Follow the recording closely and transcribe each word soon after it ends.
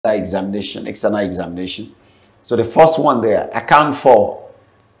examination, external examination. So the first one there, account for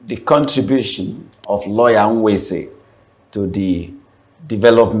the contribution of lawyer Nwese to the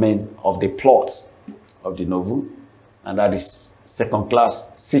development of the plot of the novel, and that is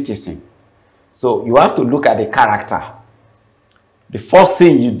second-class citizen. So you have to look at the character. The first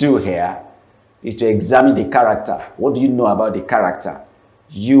thing you do here is to examine the character. What do you know about the character?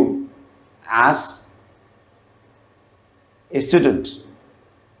 You, as a student,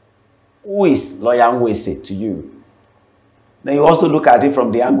 who is lawyer Nwese to you? Then you also look at it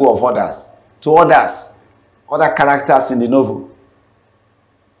from the angle of others, to others, other characters in the novel.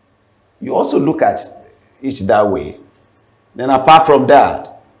 You also look at it that way. Then apart from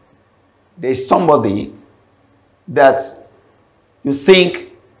that, there's somebody that you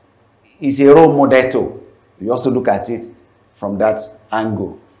think is a role model to. You also look at it from that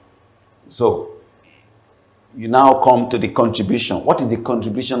angle. So you now come to the contribution. What is the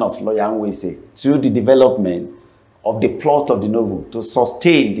contribution of lawyer Nwese to the development of the plot of the novel, to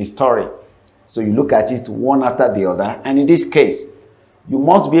sustain the story? So you look at it one after the other, and in this case, you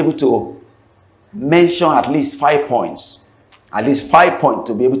must be able to mention at least 5 points. At least 5 points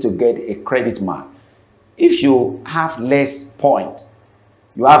to be able to get a credit mark. If you have less points,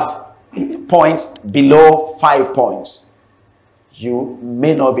 you have points below 5 points, you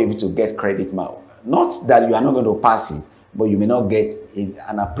may not be able to get credit mark. Not that you are not going to pass it, but you may not get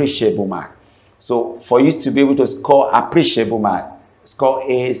an appreciable mark. So for you to be able to score appreciable mark, score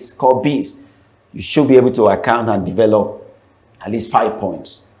A's, score B's, you should be able to account and develop at least 5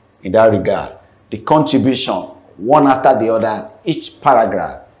 points in that regard. The contribution, one after the other, each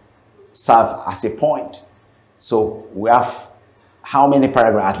paragraph serves as a point. So we have how many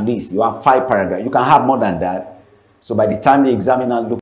paragraphs? At least you have 5 paragraphs. You can have more than that. So by the time the examiner looks